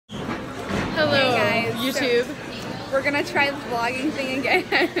YouTube. So, we're gonna try the vlogging thing again.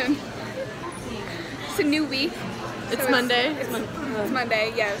 It's a new week. It's Monday. It's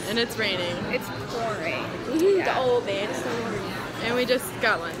Monday, yes. And it's raining. It's pouring. The old man. And we just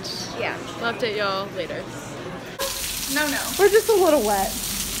got lunch. Yeah. We'll update y'all later. No. We're just a little wet.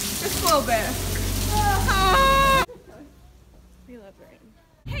 Just a little bit. We love rain.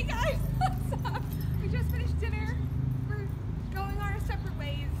 Hey guys, what's up? We just finished dinner. We're going our separate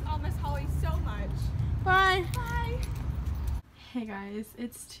ways. I'll miss Holly so much. Bye. Bye. Hey guys,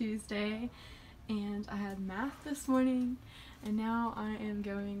 it's Tuesday and I had math this morning and now I am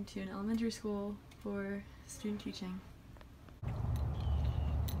going to an elementary school for student teaching.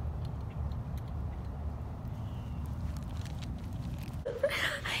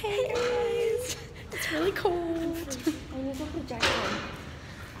 Hey guys, it's really cold.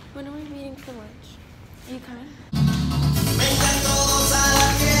 When are we meeting for lunch? Are you coming?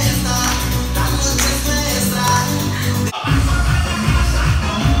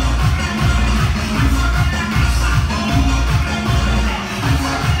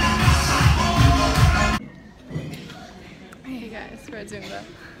 Hey guys, we're at Zumba.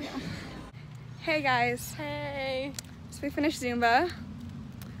 Yeah. Hey guys. Hey. So we finished Zumba.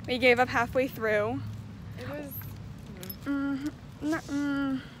 We gave up halfway through. It was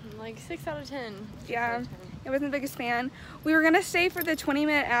like 6 out of 10. Yeah, I wasn't the biggest fan. We were gonna stay for the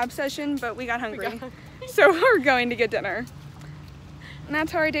 20-minute ab session, but we got hungry. So we're going to get dinner. And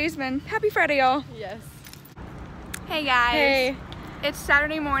that's how our day's been. Happy Friday, y'all. Yes. Hey guys. Hey. It's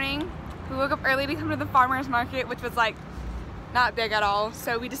Saturday morning. We woke up early to come to the farmer's market, which was like not big at all.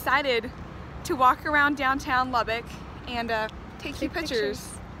 So we decided to walk around downtown Lubbock and take a few pictures.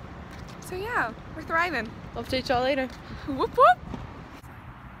 So yeah, we're thriving. I'll update y'all later. Whoop whoop.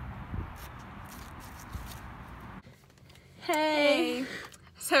 Hey.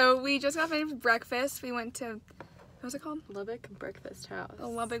 So we just got finished with breakfast. We went to, what's it called? Lubbock Breakfast House. The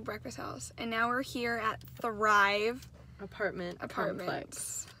Lubbock Breakfast House. And now we're here at Thrive Apartments.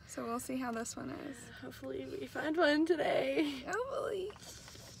 Complex. So we'll see how this one is. Hopefully we find one today. Hopefully.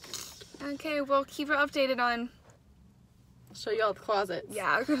 Okay, we'll keep it updated on. I'll show y'all the closets.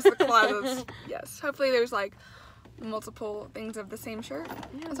 Yeah, because the closets. Yes. Hopefully there's like multiple things of the same shirt.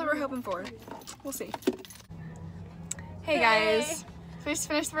 Yeah, That's what we're hoping for. We'll see. Hey guys. So we just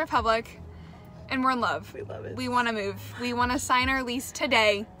finished the Republic and we're in love. We love it. We want to move. We want to sign our lease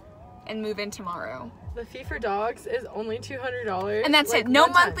today and move in tomorrow. The fee for dogs is only $200. And that's like, it. No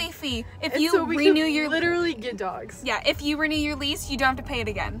one time. monthly fee. If And you so we renew could your literally get dogs. Yeah, if you renew your lease, you don't have to pay it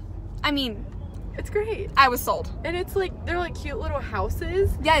again. I mean, It's great. I was sold. And it's like they're like cute little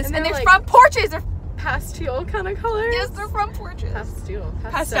houses. Yes, and they're like front porches. They're pastel kind of colors. yes, they're front porches.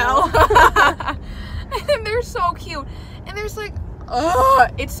 Pastel. And they're so cute. And there's like,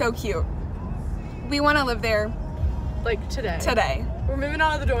 it's so cute. We want to live there Like today. today. We're moving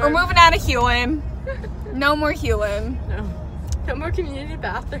out of the dorm. We're moving out of Hewlin. No more Hewlin. No more community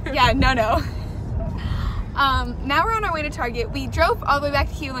bathroom. Yeah, no. Now we're on our way to Target. We drove all the way back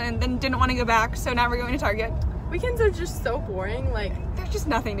to Hewlin and then didn't want to go back, so now we're going to Target. Weekends are just so boring. Like There's just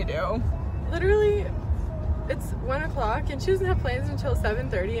nothing to do. literally, it's 1 o'clock and she doesn't have plans until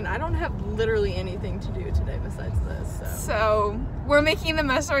 7:30, and I don't have literally anything to do today besides this. So we're making the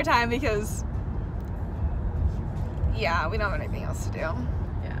most of our time because, yeah, we don't have anything else to do.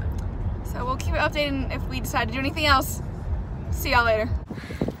 Yeah. So we'll keep it updated if we decide to do anything else. See y'all later.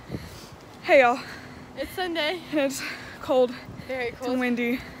 Hey y'all. It's Sunday. And it's cold. Very cold. It's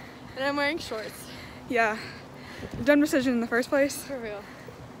windy. And I'm wearing shorts. Yeah. Dumb decision in the first place. For real.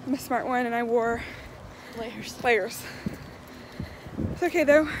 I'm a smart one and I wore Layers. layers. It's okay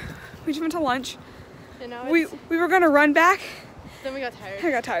though. We just went to lunch. And now We were gonna run back. then we got tired.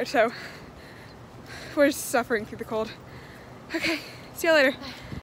 I got tired, so we're just suffering through the cold. Okay, see you later. Bye.